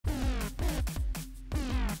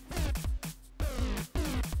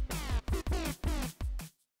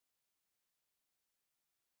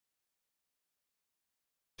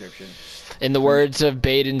In the words of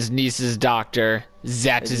Baden's niece's doctor,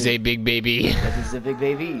 that is a big baby. That is a big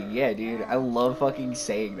baby. Yeah, dude. I love fucking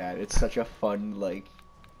saying that. It's such a fun, like,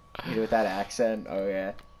 you know, with that accent. Oh,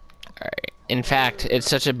 yeah. Alright. In fact, it's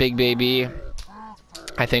such a big baby.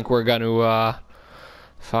 I think we're gonna,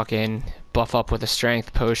 fucking buff up with a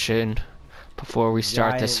strength potion before we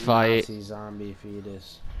start this fight. Nazi zombie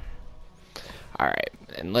fetus. Alright,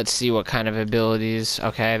 and let's see what kind of abilities.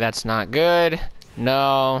 Okay, that's not good.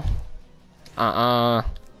 No.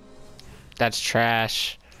 That's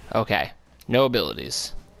trash. Okay, no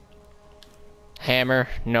abilities. Hammer,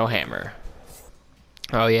 no hammer.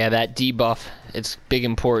 Oh yeah, that debuff, it's big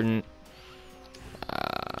important.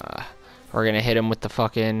 We're gonna hit him with the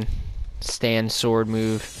fucking stand sword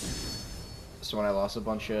move. So when I lost a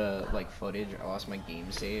bunch of, like, footage, I lost my game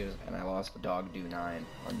saves, and I lost Dog Do 9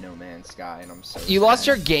 on No Man's Sky, and I'm so You sad. lost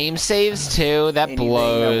your game saves too? That Anything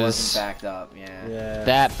blows. that wasn't backed up, yeah.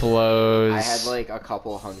 That blows. I had, like, a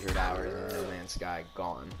couple hundred hours in No Man's Sky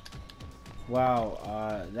gone.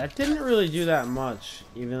 Wow, that didn't really do that much,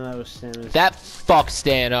 even though Stan was... That fucked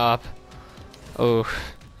Stan up. Oh.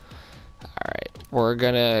 Alright, we're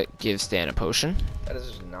gonna give Stan a potion. That is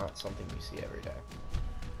just not something you see every day.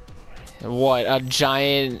 What, a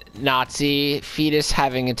giant Nazi fetus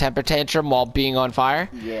having a temper tantrum while being on fire?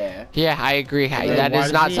 Yeah. Yeah, I agree. That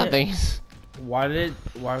is not something. Why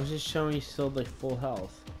was it showing you still like full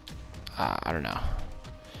health? I don't know.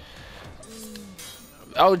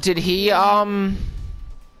 Oh, did he, Oh,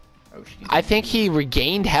 I think he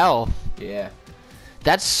regained health. Yeah.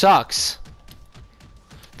 That sucks.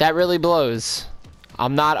 That really blows.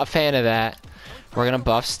 I'm not a fan of that. We're gonna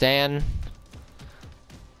buff Stan.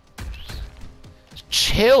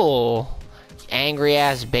 Chill, angry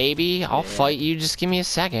ass baby. I'll fight you. Just give me a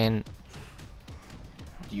second.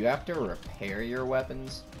 Do you have to repair your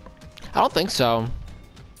weapons? I don't think so.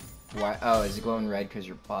 Why? Oh, is it glowing red because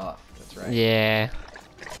you're buff? That's right. Yeah.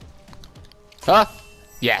 Huh?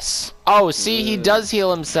 Yes. Oh, see, he does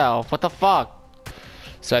heal himself. What the fuck?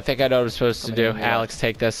 So I think I know what I'm supposed to do. Alex,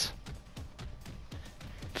 take this.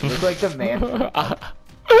 You look like the man from Up.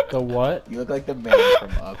 The what? You look like the man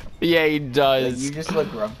from Up. Yeah, he Like, does. you just look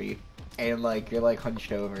grumpy. And, like, you're, like,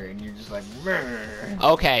 hunched over, and you're just like, "Rrr."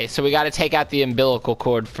 Okay, so we gotta take out the umbilical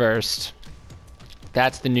cord first.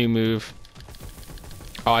 That's the new move.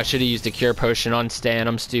 Oh, I should have used a cure potion on Stan.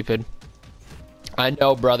 I'm stupid. I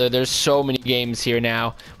know, brother. There's so many games here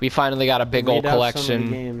now. We finally got a big old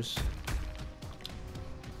collection. Games.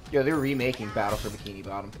 Yo, they're remaking Battle for Bikini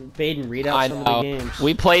Bottom. Baden, read out some of the games.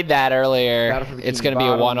 We played that earlier. Battle for Bikini It's gonna be a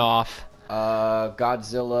Bottom. one-off.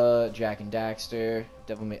 Godzilla, Jack and Daxter,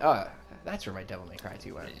 Devil May... Oh, that's where my Devil May Cry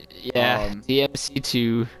 2 went. Yeah,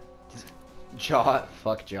 DMC2. Jaws.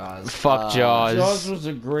 Fuck Jaws. Fuck Jaws. Jaws was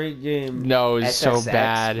a great game. No, it's so SSX.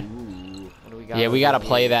 bad. Ooh, what do we got? Yeah, we gotta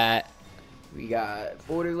play that. We got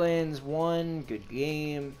Borderlands 1, good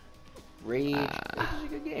game. Rage, Rage is a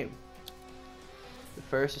good game. The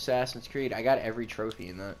first Assassin's Creed, I got every trophy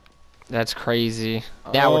in that. That's crazy.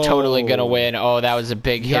 Now we're totally gonna win. Oh, that was a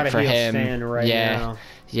big hit for him. Stan right now.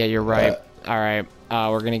 Yeah, you're right. All right,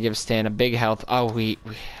 we're gonna give Stan a big health. Oh, we're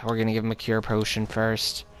gonna give him a cure potion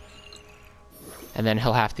first, and then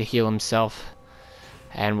he'll have to heal himself,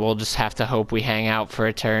 and we'll just have to hope we hang out for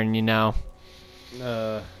a turn, you know. It's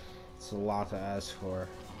a lot to ask for.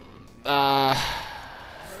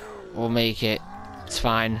 We'll make it. It's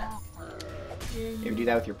fine. You ever do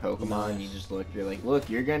that with your Pokemon? You just look, you're like, look,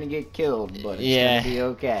 you're gonna get killed, but it's Yeah. gonna be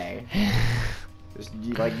okay.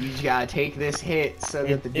 You just gotta take this hit so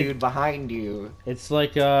that the dude behind you. It's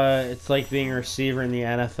like being a receiver in the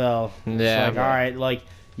NFL. It's Yeah. like, all right, like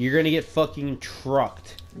you're gonna get fucking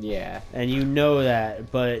trucked, Yeah. and you know that,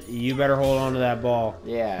 but you better hold on to that ball.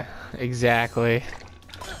 Yeah. Exactly.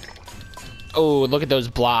 Oh, look at those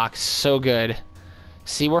blocks. So good.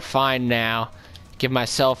 See, we're fine now. Give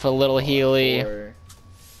myself a little healy.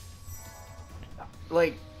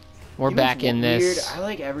 Like, We're you know back what's in weird? this. I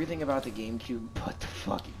like everything about the GameCube but the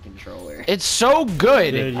fucking controller. It's so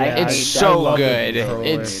good. Dude, yeah, It's I so love the good. controller.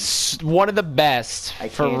 It's one of the best I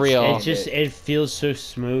for can't real. It feels so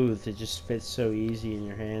smooth. It just fits so easy in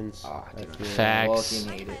your hands. Oh, I dude, feel- Facts. I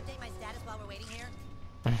fucking hate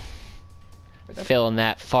it. Filling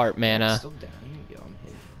that fart mana. Still down. Here you go. I'm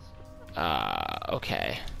hitting this.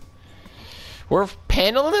 Okay. We're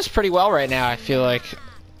handling this pretty well right now, I feel like.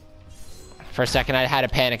 For a second, I had a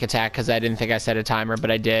panic attack because I didn't think I set a timer, but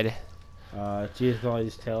I did. Do you throw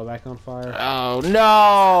his tail back on fire? Oh,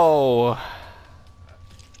 no!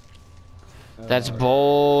 That's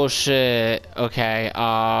bullshit. Okay,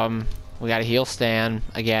 we gotta heal Stan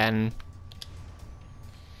again.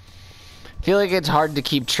 I feel like it's hard to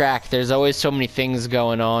keep track. There's always so many things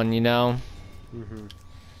going on, you know?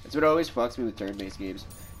 That's what always fucks me with turn-based games.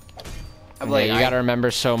 I'm Yeah, like, you gotta remember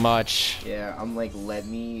so much. Yeah, I'm like, let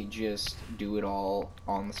me just do it all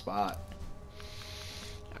on the spot.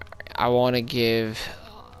 I want to give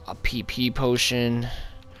a PP potion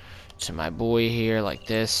to my boy here, like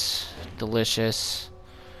this. Delicious.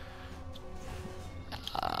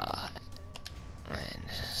 And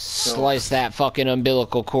slice that fucking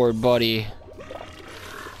umbilical cord, buddy.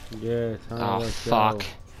 Yeah, Oh, fuck.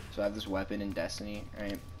 So I have this weapon in Destiny,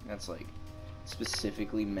 right? That's like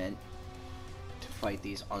specifically meant to fight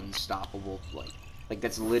these unstoppable, like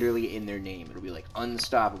that's literally in their name. It'll be like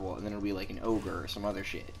unstoppable, and then it'll be like an ogre or some other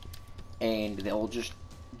shit, and they'll just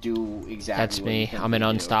do exactly. That's what you me. think I'm an they do.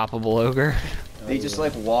 unstoppable ogre. They just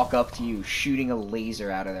like walk up to you, shooting a laser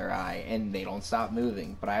out of their eye, and they don't stop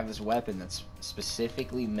moving. But I have this weapon that's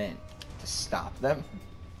specifically meant to stop them.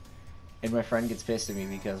 And my friend gets pissed at me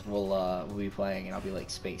because we'll be playing and I'll be like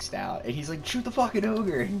spaced out, and he's like, "Shoot the fucking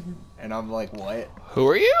ogre," and I'm like, "What?" Who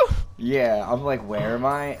are you? Yeah, I'm like, "Where am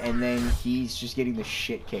I?" And then he's just getting the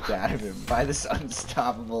shit kicked out of him by this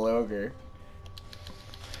unstoppable ogre.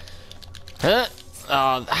 Huh?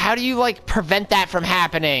 How do you like prevent that from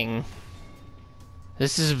happening?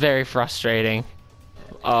 This is very frustrating.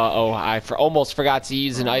 Oh, I almost forgot to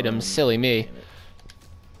use an item. Silly me.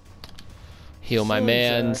 Heal my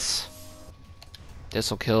mans.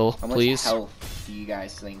 This'll kill, How please. much health do you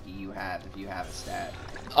guys think you have if you have a stat?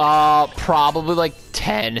 Probably like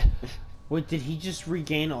 10. Wait, did he just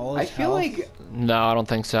regain all his I feel health? like No, I don't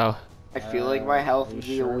think so. I feel like my health are would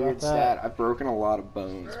you be a sure weird about that? stat. I've broken a lot of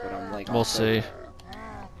bones, but I'm like We'll also, see.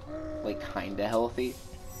 like kinda healthy.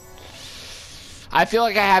 I feel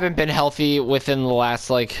like I haven't been healthy within the last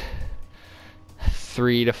like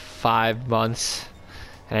 3 to 5 months.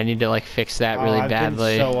 And I need to like fix that really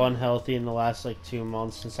badly. I've been so unhealthy in the last like 2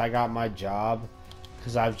 months since I got my job,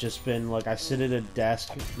 because I've just been like, I sit at a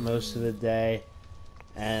desk most of the day,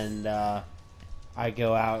 and I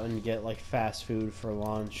go out and get like fast food for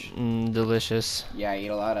lunch. Delicious. Yeah, I eat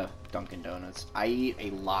a lot of Dunkin' Donuts. I eat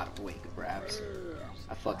a lot of Wake Wraps.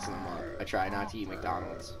 I fucks them up. I try not to eat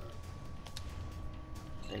McDonald's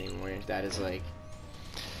anymore. That is like,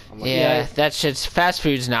 I'm like, Yeah, that shit's fast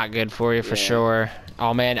food's not good for you for Yeah. sure.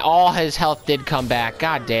 Oh man, all his health did come back.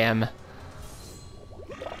 God damn.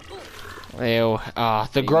 Ew.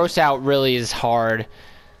 The gross out really is hard.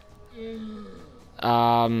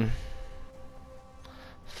 Fuck,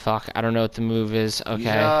 I don't know what the move is.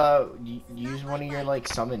 Okay. Use one of your like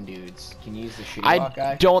summon dudes. Can you use the shitty walk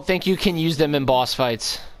guy? I don't think you can use them in boss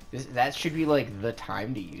fights. That should be like the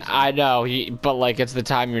time to use them. I know, but like it's the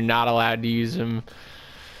time you're not allowed to use them.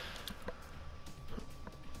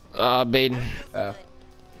 Baden.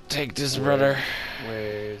 Take this, brother.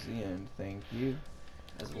 Where's the end? Thank you.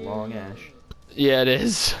 That's a long ash. Yeah, it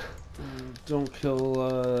is. Don't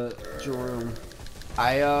kill Jerome.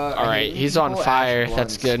 Alright, he's on fire.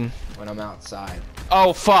 That's good. When I'm outside.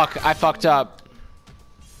 Oh, fuck. I fucked up.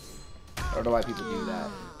 I don't know why people do that.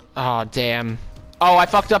 Oh, damn. Oh, I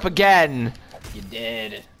fucked up again. You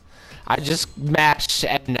did. I just mashed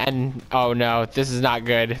and oh no, this is not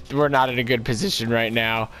good. We're not in a good position right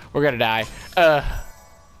now. We're gonna die.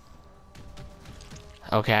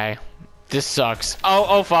 Okay. This sucks.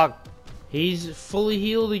 Oh fuck. He's fully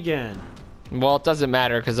healed again. Well, it doesn't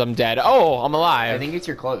matter because I'm dead. Oh, I'm alive. I think it's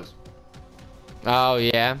your clothes. Oh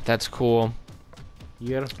yeah, that's cool.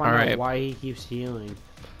 You gotta find Alright. out why he keeps healing.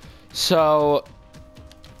 So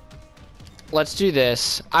let's do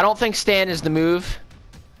this. I don't think Stan is the move.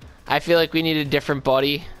 I feel like we need a different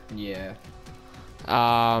buddy. Yeah.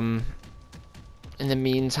 In the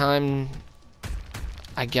meantime,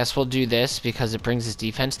 I guess we'll do this because it brings his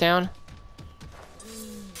defense down.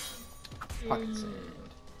 Pocket sand.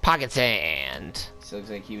 Pocket sand. So it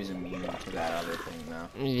looks like he was immune to that other thing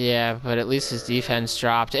though. Yeah, but at least his defense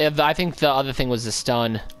dropped. I think the other thing was the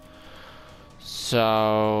stun.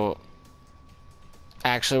 So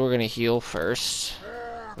actually, we're gonna heal first,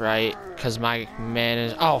 right? Because my man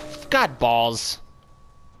is. Oh, God balls.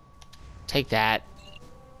 Take that.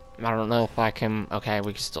 I don't know if I can. Okay,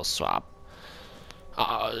 we can still swap.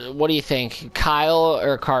 What do you think, Kyle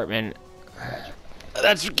or Cartman?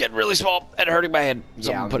 That's getting really small and hurting my head.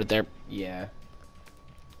 So Yeah, I'm gonna put it there. Yeah.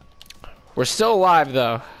 We're still alive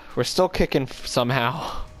though. We're still kicking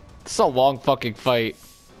somehow. It's a long fucking fight.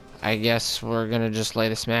 I guess we're gonna just lay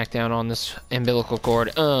the smackdown on this umbilical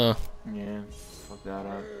cord. Yeah. Fuck that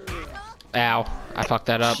up. Ow. I fucked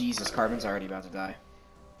that up. Jesus, Carbon's already about to die.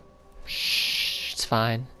 Shh. It's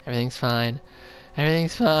fine. Everything's fine.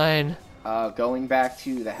 Everything's fine. Going back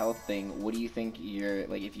to the health thing, what do you think your,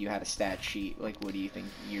 like, if you had a stat sheet, like, what do you think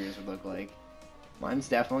yours would look like? Mine's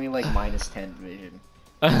definitely, like, minus 10 vision.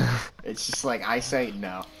 It's just like, I say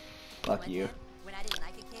no. Fuck you.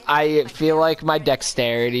 I feel like my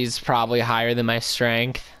dexterity is probably higher than my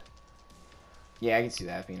strength. Yeah, I can see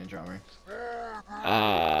that being a drummer.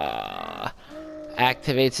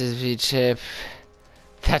 Activates his V chip.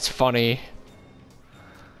 That's funny.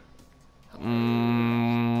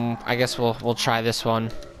 I guess we'll try this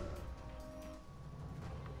one.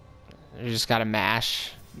 You just gotta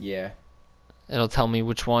mash. Yeah. It'll tell me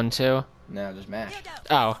which one too. No, just mash.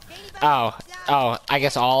 Oh, I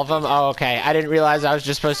guess all of them? Oh, okay. I didn't realize I was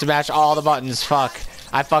just supposed to mash all the buttons. Fuck.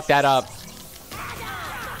 I fucked that up.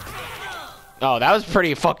 Oh, that was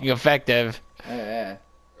pretty fucking effective. Oh, yeah.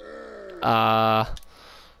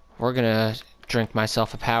 We're gonna drink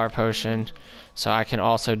myself a power potion so I can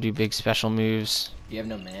also do big special moves. You have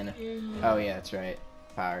no mana. Oh, yeah, that's right.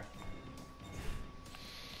 Power.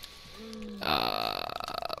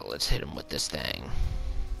 Let's hit him with this thing.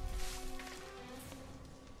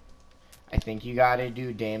 I think you gotta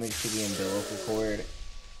do damage to the umbilical cord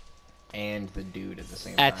and the dude at the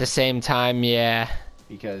same time. At the same time, yeah.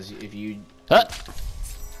 Because if you...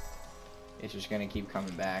 It's just gonna keep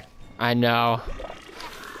coming back. I know.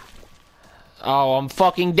 Oh, I'm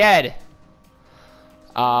fucking dead.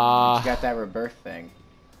 You got that rebirth thing.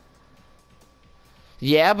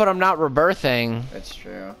 Yeah, but I'm not rebirthing. That's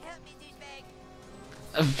true.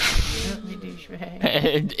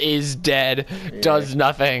 It is dead. Yeah. Does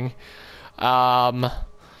nothing. I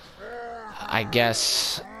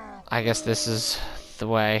guess this is the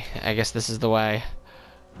way. I guess this is the way.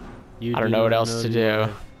 I don't know what else to do.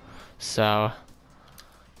 So,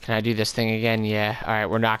 can I do this thing again? Yeah. All right,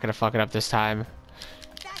 we're not gonna fuck it up this time.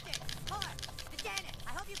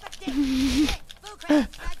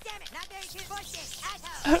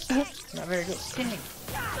 Not very good.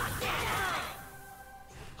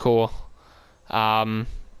 Cool.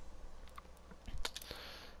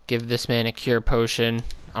 Give this man a cure potion.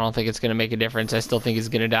 I don't think it's gonna make a difference. I still think he's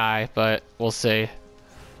gonna die, but we'll see.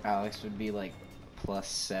 Alex would be like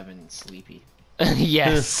 +7 sleepy.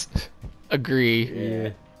 Yes. Agree.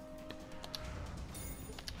 Yeah.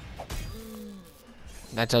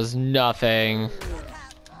 That does nothing.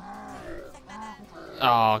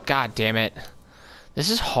 Oh, god damn it. This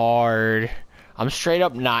is hard. I'm straight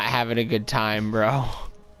up not having a good time, bro.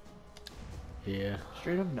 Yeah.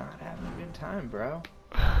 Straight up not having a good time, bro.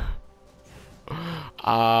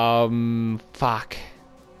 Fuck.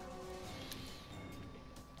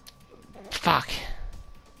 Fuck.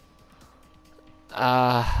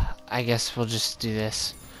 I guess we'll just do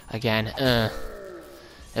this again. At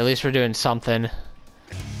least we're doing something.